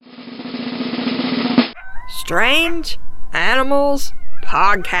Strange Animals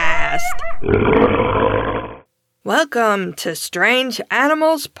Podcast. Welcome to Strange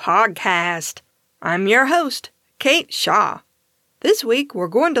Animals Podcast. I'm your host, Kate Shaw. This week we're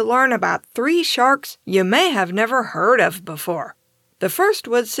going to learn about 3 sharks you may have never heard of before. The first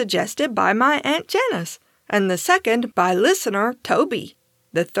was suggested by my Aunt Janice, and the second by listener Toby.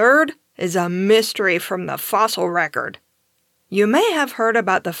 The third is a mystery from the fossil record. You may have heard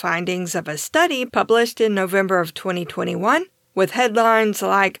about the findings of a study published in November of 2021 with headlines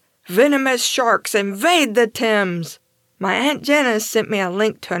like, "Venomous Sharks Invade the Thames." My Aunt Janice sent me a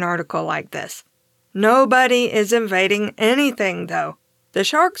link to an article like this. Nobody is invading anything, though. The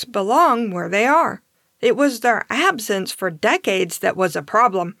sharks belong where they are. It was their absence for decades that was a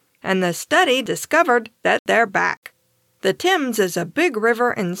problem, and the study discovered that they're back. The Thames is a big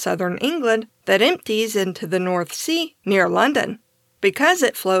river in southern England that empties into the North Sea near London. Because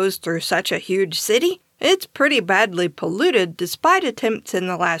it flows through such a huge city, it's pretty badly polluted despite attempts in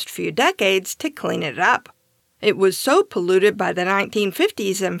the last few decades to clean it up. It was so polluted by the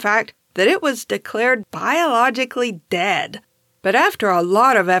 1950s, in fact, that it was declared biologically dead. But after a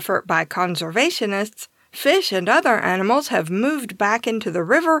lot of effort by conservationists, fish and other animals have moved back into the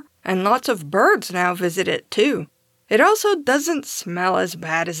river, and lots of birds now visit it too. It also doesn't smell as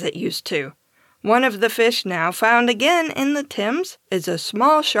bad as it used to. One of the fish now found again in the Thames is a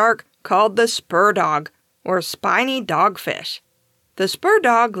small shark called the spur dog, or spiny dogfish. The spur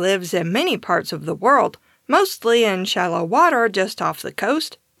dog lives in many parts of the world, mostly in shallow water just off the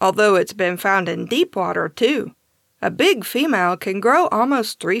coast, although it's been found in deep water too. A big female can grow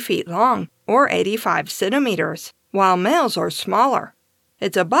almost 3 feet long, or 85 centimeters, while males are smaller.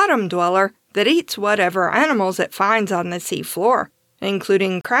 It's a bottom dweller that eats whatever animals it finds on the sea floor,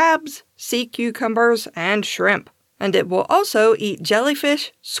 including crabs, sea cucumbers, and shrimp. And it will also eat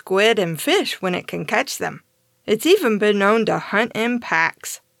jellyfish, squid, and fish when it can catch them. It's even been known to hunt in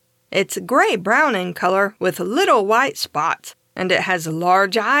packs. It's gray-brown in color with little white spots, and it has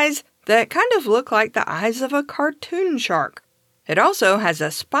large eyes that kind of look like the eyes of a cartoon shark. It also has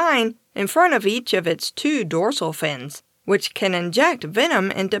a spine in front of each of its 2 dorsal fins, which can inject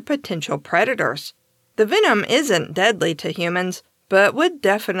venom into potential predators. The venom isn't deadly to humans, but would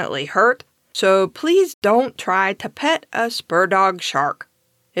definitely hurt, so please don't try to pet a spur dog shark.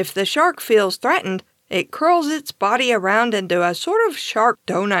 If the shark feels threatened, it curls its body around into a sort of shark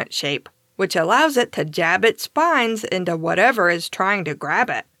donut shape, which allows it to jab its spines into whatever is trying to grab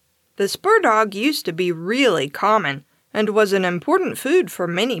it. The spur dog used to be really common and was an important food for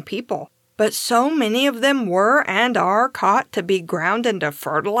many people. But so many of them were and are caught to be ground into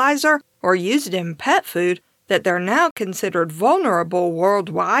fertilizer or used in pet food that they're now considered vulnerable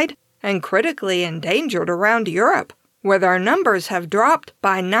worldwide and critically endangered around Europe, where their numbers have dropped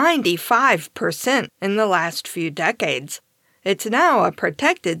by 95% in the last few decades. It's now a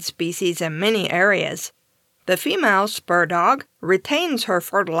protected species in many areas. The female spur dog retains her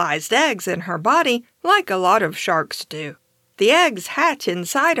fertilized eggs in her body like a lot of sharks do. The eggs hatch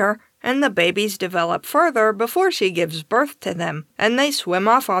inside her, and the babies develop further before she gives birth to them, and they swim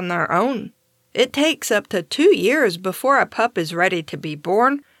off on their own. It takes up to 2 years before a pup is ready to be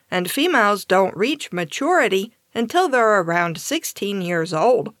born, and females don't reach maturity until they're around 16 years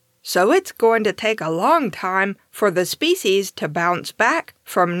old. So it's going to take a long time for the species to bounce back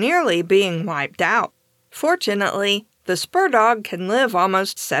from nearly being wiped out. Fortunately, the spur dog can live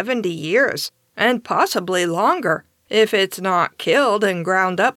almost 70 years, and possibly longer, if it's not killed and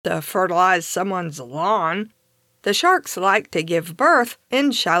ground up to fertilize someone's lawn. The sharks like to give birth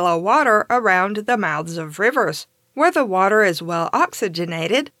in shallow water around the mouths of rivers, where the water is well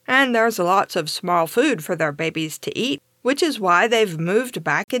oxygenated and there's lots of small food for their babies to eat, which is why they've moved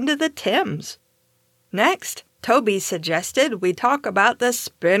back into the Thames. Next, Toby suggested we talk about the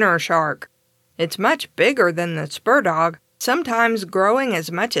spinner shark. It's much bigger than the spur dog, sometimes growing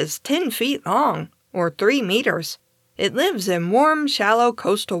as much as 10 feet long, or 3 meters. It lives in warm, shallow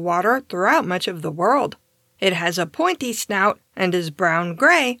coastal water throughout much of the world. It has a pointy snout and is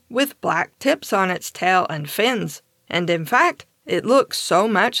brown-gray with black tips on its tail and fins. And in fact, it looks so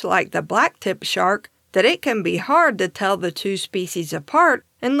much like the blacktip shark that it can be hard to tell the 2 species apart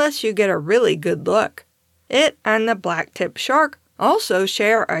unless you get a really good look. It and the blacktip shark also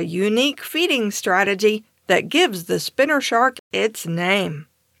share a unique feeding strategy that gives the spinner shark its name.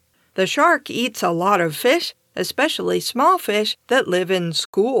 The shark eats a lot of fish, especially small fish that live in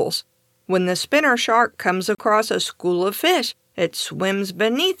schools. When the spinner shark comes across a school of fish, it swims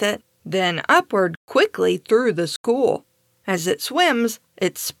beneath it, then upward quickly through the school. As it swims,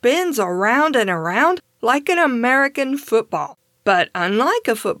 it spins around and around like an American football. But unlike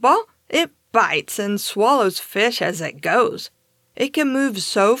a football, it bites and swallows fish as it goes. It can move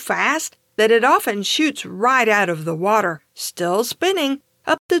so fast that it often shoots right out of the water, still spinning,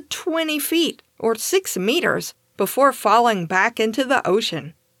 up to 20 feet or 6 meters before falling back into the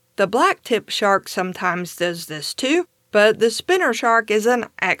ocean. The blacktip shark sometimes does this too, but the spinner shark is an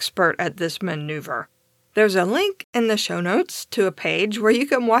expert at this maneuver. There's a link in the show notes to a page where you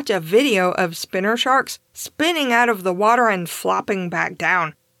can watch a video of spinner sharks spinning out of the water and flopping back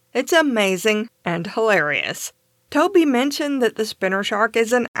down. It's amazing and hilarious. Toby mentioned that the spinner shark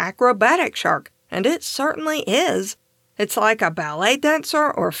is an acrobatic shark, and it certainly is. It's like a ballet dancer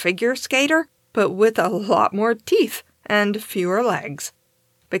or figure skater, but with a lot more teeth and fewer legs.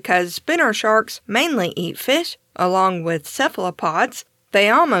 Because spinner sharks mainly eat fish, along with cephalopods, they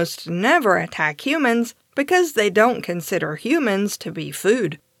almost never attack humans because they don't consider humans to be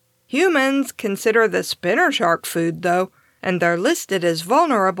food. Humans consider the spinner shark food, though, and they're listed as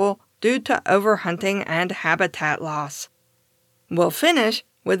vulnerable due to overhunting and habitat loss. We'll finish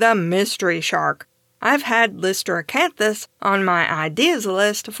with a mystery shark. I've had Lysteracanthus on my ideas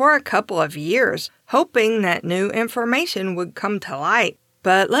list for a couple of years, hoping that new information would come to light,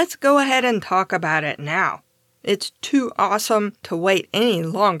 but let's go ahead and talk about it now. It's too awesome to wait any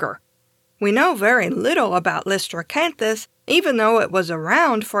longer. We know very little about Lysteracanthus, even though it was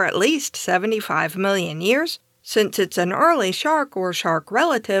around for at least 75 million years, since it's an early shark or shark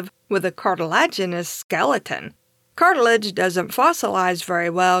relative with a cartilaginous skeleton. Cartilage doesn't fossilize very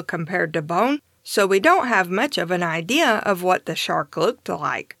well compared to bone, so we don't have much of an idea of what the shark looked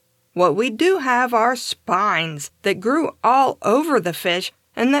like. What we do have are spines that grew all over the fish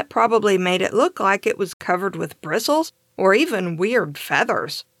and that probably made it look like it was covered with bristles or even weird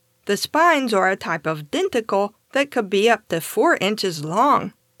feathers. The spines are a type of denticle that could be up to 4 inches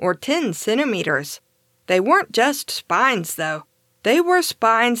long, or 10 centimeters. They weren't just spines, though. They were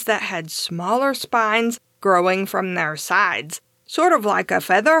spines that had smaller spines growing from their sides, sort of like a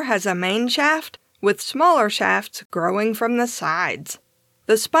feather has a main shaft, with smaller shafts growing from the sides.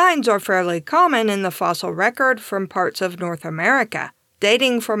 The spines are fairly common in the fossil record from parts of North America,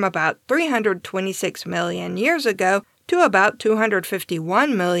 dating from about 326 million years ago to about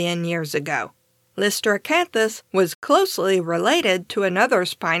 251 million years ago. Lysteracanthus was closely related to another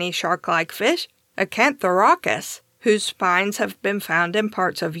spiny shark-like fish, Acanthorhynchus, whose spines have been found in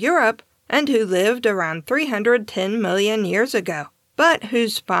parts of Europe and who lived around 310 million years ago, but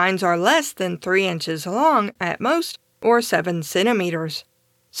whose spines are less than 3 inches long at most, or 7 centimeters.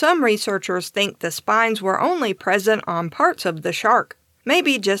 Some researchers think the spines were only present on parts of the shark,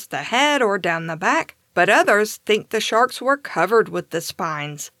 maybe just the head or down the back, but others think the sharks were covered with the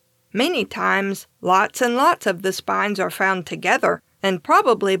spines. Many times, lots and lots of the spines are found together and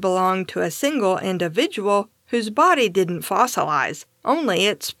probably belong to a single individual whose body didn't fossilize, only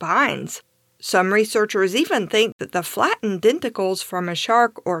its spines. Some researchers even think that the flattened denticles from a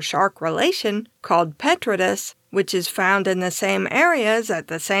shark or shark relation, called Petridus, which is found in the same areas at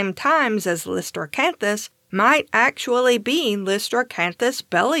the same times as Lysteracanthus, might actually be Lysteracanthus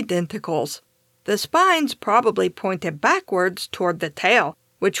belly denticles. The spines probably pointed backwards toward the tail,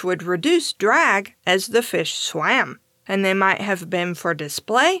 which would reduce drag as the fish swam, and they might have been for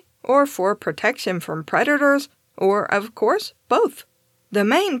display or for protection from predators, or, of course, both. The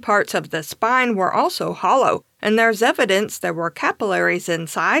main parts of the spine were also hollow, and there's evidence there were capillaries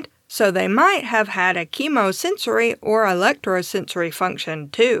inside, so they might have had a chemosensory or electrosensory function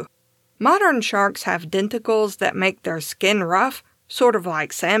too. Modern sharks have denticles that make their skin rough, sort of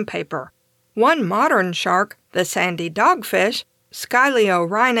like sandpaper. One modern shark, the sandy dogfish,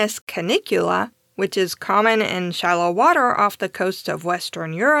 Scyliorinus canicula, which is common in shallow water off the coast of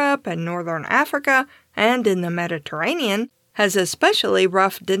Western Europe and Northern Africa and in the Mediterranean, has especially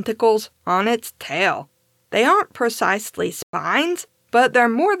rough denticles on its tail. They aren't precisely spines, but they're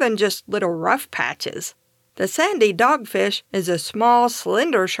more than just little rough patches. The sandy dogfish is a small,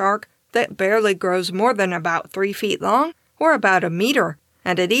 slender shark that barely grows more than about 3 feet long, or about 1 meter,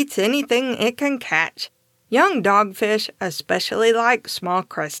 and it eats anything it can catch. Young dogfish especially like small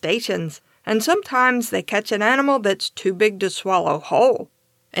crustaceans, and sometimes they catch an animal that's too big to swallow whole.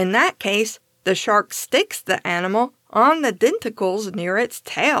 In that case, the shark sticks the animal on the denticles near its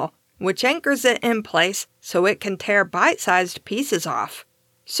tail, which anchors it in place so it can tear bite-sized pieces off.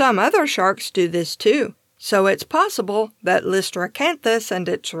 Some other sharks do this too, so it's possible that Lysteracanthus and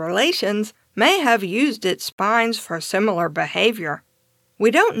its relations may have used its spines for similar behavior.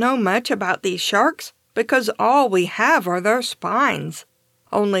 We don't know much about these sharks because all we have are their spines.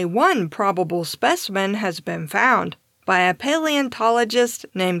 Only one probable specimen has been found by a paleontologist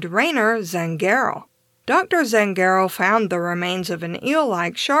named Rainer Zangerl. Dr. Zangaro found the remains of an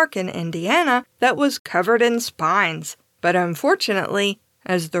eel-like shark in Indiana that was covered in spines. But unfortunately,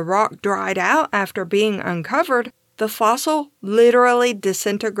 as the rock dried out after being uncovered, the fossil literally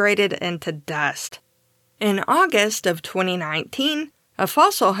disintegrated into dust. In August of 2019, a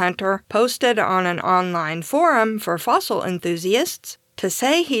fossil hunter posted on an online forum for fossil enthusiasts to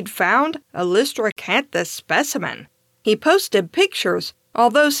say he'd found a Lystrocanthus specimen. He posted pictures,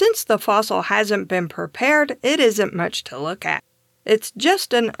 although since the fossil hasn't been prepared, it isn't much to look at. It's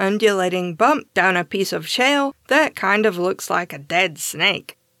just an undulating bump down a piece of shale that kind of looks like a dead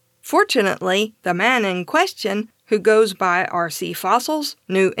snake. Fortunately, the man in question, who goes by RC Fossils,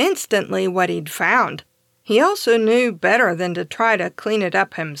 knew instantly what he'd found. He also knew better than to try to clean it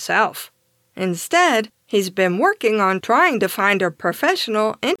up himself. Instead, he's been working on trying to find a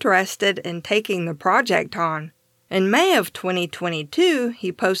professional interested in taking the project on. In May of 2022,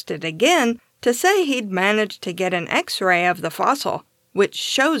 he posted again to say he'd managed to get an X-ray of the fossil, which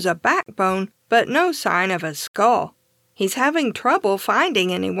shows a backbone but no sign of a skull. He's having trouble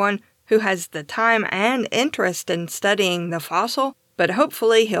finding anyone who has the time and interest in studying the fossil, but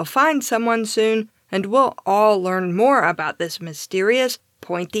hopefully he'll find someone soon and we'll all learn more about this mysterious,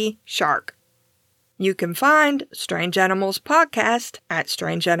 pointy shark. You can find Strange Animals Podcast at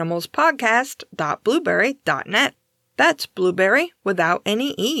strangeanimalspodcast.blueberry.net. That's Blueberry without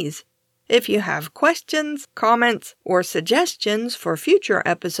any E's. If you have questions, comments, or suggestions for future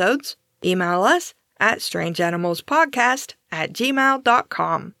episodes, email us at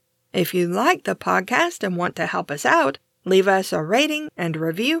strangeanimalspodcast@gmail.com. If you like the podcast and want to help us out, leave us a rating and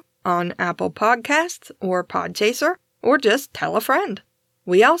review on Apple Podcasts or Podchaser, or just tell a friend.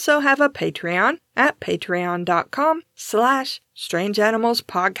 We also have a Patreon at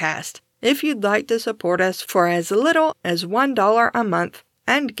patreon.com/strangeanimalspodcast if you'd like to support us for as little as $1 a month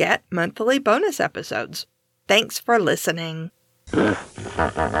and get monthly bonus episodes. Thanks for listening.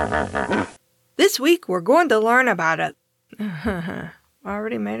 This week we're going to learn about it.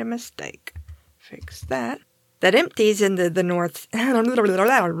 Already made a mistake. Fix that. That empties into the north. That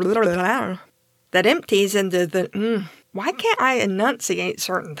empties into the. Why can't I enunciate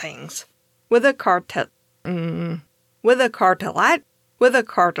certain things? With a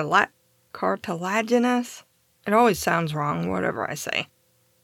cartilaginous. It always sounds wrong, whatever I say.